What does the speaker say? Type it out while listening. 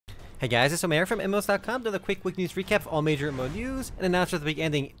Hey guys, it's Omer from MMOs.com doing a quick week news recap of all major MMO news and announced at the week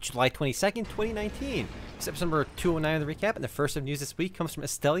ending July 22nd, 2019. This is episode number 209 of the recap, and the first of news this week comes from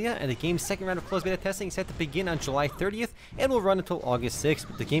Astellia, and the game's second round of closed beta testing is set to begin on July 30th and will run until August 6th,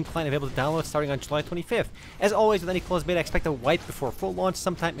 with the game client available to download starting on July 25th. As always, with any closed beta, expect a wipe before full launch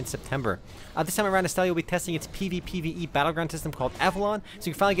sometime in September. This time around, Astellia will be testing its PvPvE battleground system called Avalon, so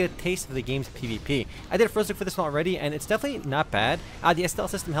you can finally get a taste of the game's PvP. I did a first look for this one already, and it's definitely not bad. The Astellia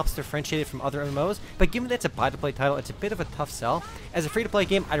system helps differentiate it from other MMOs, but given that it's a buy-to-play title, it's a bit of a tough sell. As a free-to-play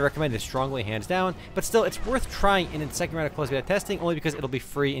game, I'd recommend it strongly, hands down, but still, it's worth trying in its second round of closed beta testing, only because it'll be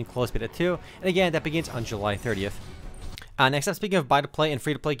free in closed beta 2, and again, that begins on July 30th. Next up, speaking of buy-to-play and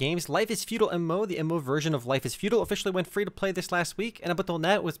free-to-play games, Life is Feudal MMO, the MMO version of Life is Feudal, officially went free-to-play this last week, and up until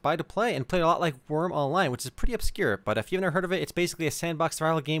now it was buy-to-play and played a lot like Worm Online, which is pretty obscure, but if you've never heard of it, it's basically a sandbox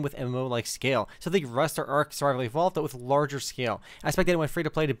survival game with MMO-like scale. So think Rust or Ark Survival Evolved, but with larger scale. I expect that it went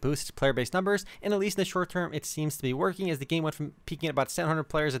free-to-play to boost its player-based numbers, and at least in the short term, it seems to be working, as the game went from peaking at about 700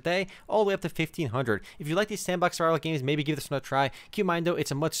 players a day, all the way up to 1,500. If you like these sandbox survival games, maybe give this one a try. Keep in mind though,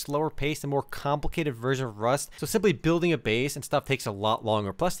 it's a much slower paced and more complicated version of Rust, so simply building a base and stuff takes a lot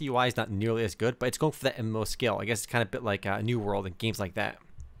longer. Plus the UI is not nearly as good, but it's going for that MMO scale. I guess it's kind of a bit like New World and games like that.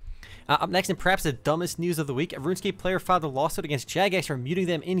 Up next, and perhaps the dumbest news of the week, a RuneScape player filed a lawsuit against Jagex for muting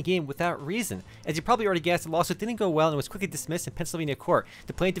them in-game without reason. As you probably already guessed, the lawsuit didn't go well and was quickly dismissed in Pennsylvania court.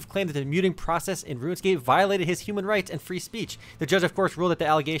 The plaintiff claimed that the muting process in RuneScape violated his human rights and free speech. The judge, of course, ruled that the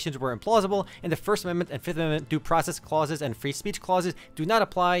allegations were implausible, and the First Amendment and Fifth Amendment due process clauses and free speech clauses do not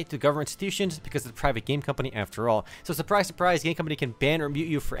apply to government institutions because it's a private game company after all. So surprise, surprise, game company can ban or mute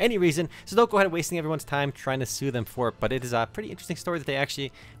you for any reason, so don't go ahead wasting everyone's time trying to sue them for it. But it is a pretty interesting story that they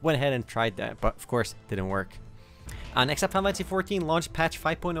actually went ahead and tried that, but of course, didn't work. Next up, Fantasy XIV launched patch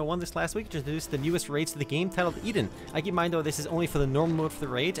 5.01 this last week, which introduced the newest raids to the game, titled Eden. Keep in mind though, this is only for the normal mode for the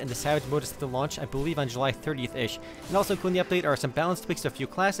raids, and the Savage mode is set to launch, I believe, on July 30th-ish. And also including the update are some balance tweaks to a few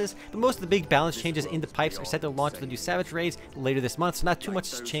classes, but most of the big balance changes in the pipes are set to launch with the new Savage raids later this month, so not too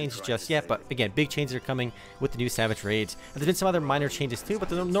much has changed just yet, but again, big changes are coming with the new Savage raids. There's been some other minor changes too, but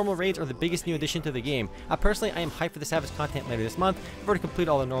the normal raids are the biggest new addition to the game. Personally, I am hyped for the Savage content later this month. I've already completed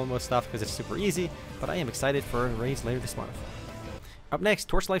all the normal mode stuff because it's super easy, but I am excited for raids later this month. Up next,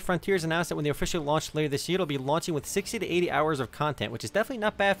 Torchlight Frontiers announced that when they officially launch later this year, it'll be launching with 60 to 80 hours of content, which is definitely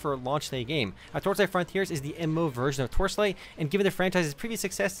not bad for a launch day game. Torchlight Frontiers is the MMO version of Torchlight, and given the franchise's previous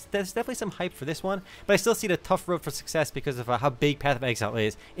success, there's definitely some hype for this one, but I still see the tough road for success because of how big Path of Exile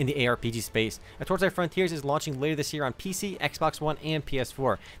is in the ARPG space. Torchlight Frontiers is launching later this year on PC, Xbox One, and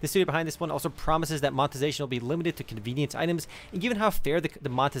PS4. The studio behind this one also promises that monetization will be limited to convenience items, and given how fair the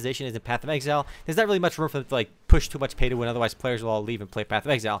monetization is in Path of Exile, there's not really much room for them to like push too much pay to win, otherwise players will all leave and play Path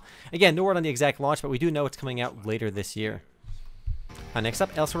of Exile. Again, no word on the exact launch, but we do know it's coming out later this year. Next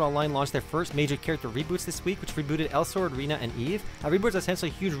up, Elsword Online launched their first major character reboots this week, which rebooted Elsword, Rena, and Eve. Reboots are essentially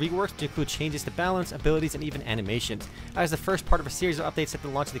huge reworks to include changes to balance, abilities, and even animations. As the first part of a series of updates set to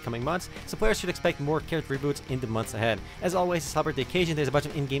launch in the coming months, so players should expect more character reboots in the months ahead. As always, to celebrate the occasion, there's a bunch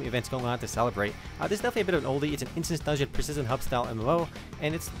of in-game events going on to celebrate. This is definitely a bit of an oldie. It's an instance dungeon precision hub style MMO,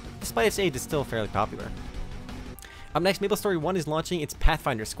 and despite its age, it's still fairly popular. Up next, MapleStory 1 is launching its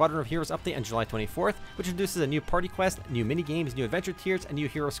Pathfinder Squadron of Heroes update on July 24th, which introduces a new party quest, new mini-games, new adventure tiers, a new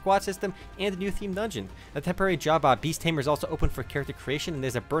hero squad system, and a new themed dungeon. The temporary job Beast Tamer is also open for character creation, and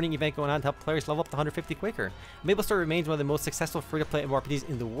there's a burning event going on to help players level up to 150 quicker. MapleStory remains one of the most successful free-to-play MMORPGs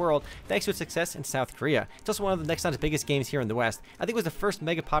in the world, thanks to its success in South Korea. It's also one of the Nexon's biggest games here in the West. I think it was the first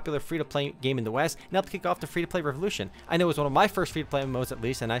mega popular free-to-play game in the West, and helped kick off the free-to-play revolution. I know it was one of my first free-to-play MMOs at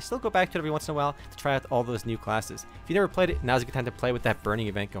least, and I still go back to it every once in a while to try out all those new classes. If you never played it, now's a good time to play with that burning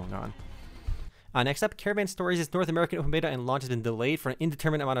event going on. Next up, Caravan Stories' North American open beta and launch has been delayed for an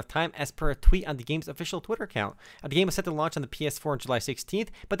indeterminate amount of time as per a tweet on the game's official Twitter account. The game was set to launch on the PS4 on July 16th,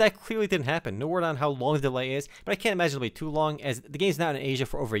 but that clearly didn't happen. No word on how long the delay is, but I can't imagine it'll be too long as the game's now in Asia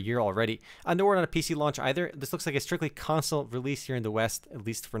for over a year already. No word on a PC launch either. This looks like a strictly console release here in the West, at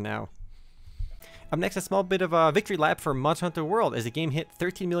least for now. Up next, a small bit of a victory lap for Monster Hunter World, as the game hit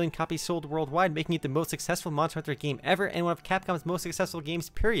 13 million copies sold worldwide, making it the most successful Monster Hunter game ever and one of Capcom's most successful games,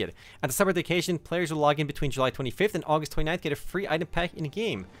 period. At the summer occasion, players will log in between July 25th and August 29th to get a free item pack in the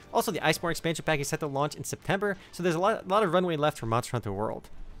game. Also, the Iceborne expansion pack is set to launch in September, so there's a lot of runway left for Monster Hunter World.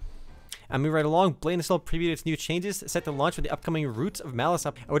 Moving right along, Blade and Soul previewed its new changes, set to launch with the upcoming Roots of Malice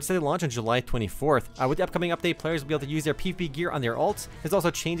update, which is set to launch on July 24th. With the upcoming update, players will be able to use their PvP gear on their alts. There's also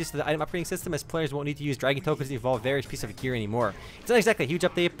changes to the item upgrading system, as players won't need to use dragon tokens to evolve various pieces of gear anymore. It's not exactly a huge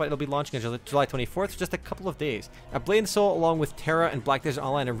update, but it'll be launching on July 24th for just a couple of days. Blade and Soul, along with Terra and Black Desert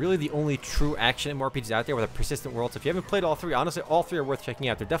Online, are really the only true action MMORPGs out there with a persistent world. So if you haven't played all three, honestly, all three are worth checking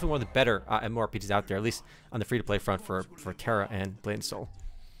out. They're definitely one of the better MMORPGs out there, at least on the free-to-play front for Terra and Blade and Soul.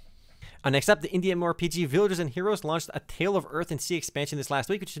 Next up, the indie MMORPG Villagers and Heroes launched a Tale of Earth and Sea expansion this last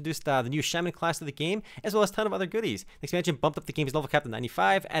week, which introduced the new Shaman class of the game, as well as a ton of other goodies. The expansion bumped up the game's level cap to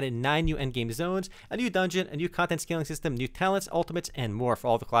 95, added 9 new endgame zones, a new dungeon, a new content scaling system, new talents, ultimates, and more for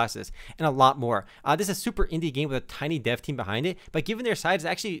all the classes, and a lot more. This is a super indie game with a tiny dev team behind it, but given their size,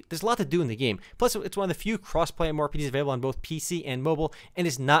 there's a lot to do in the game. Plus, it's one of the few cross-play MMORPGs available on both PC and mobile, and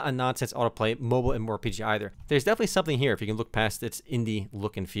it's not a nonsense autoplay mobile MMORPG either. There's definitely something here if you can look past its indie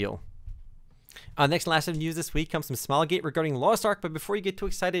look and feel. Next and last of news this week comes from Smilegate regarding Lost Ark, but before you get too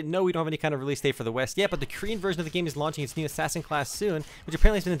excited, no, we don't have any kind of release date for the West yet, but the Korean version of the game is launching its new Assassin class soon, which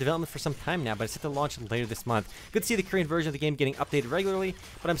apparently has been in development for some time now, but it's set to launch later this month. Good to see the Korean version of the game getting updated regularly,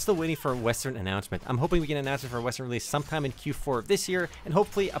 but I'm still waiting for a Western announcement. I'm hoping we get an announcement for a Western release sometime in Q4 of this year, and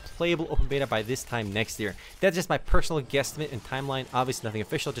hopefully a playable open beta by this time next year. That's just my personal guesstimate and timeline, obviously nothing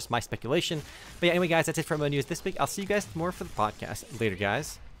official, just my speculation. But yeah, anyway guys, that's it for MMO News this week. I'll see you guys tomorrow for the podcast. Later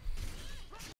guys.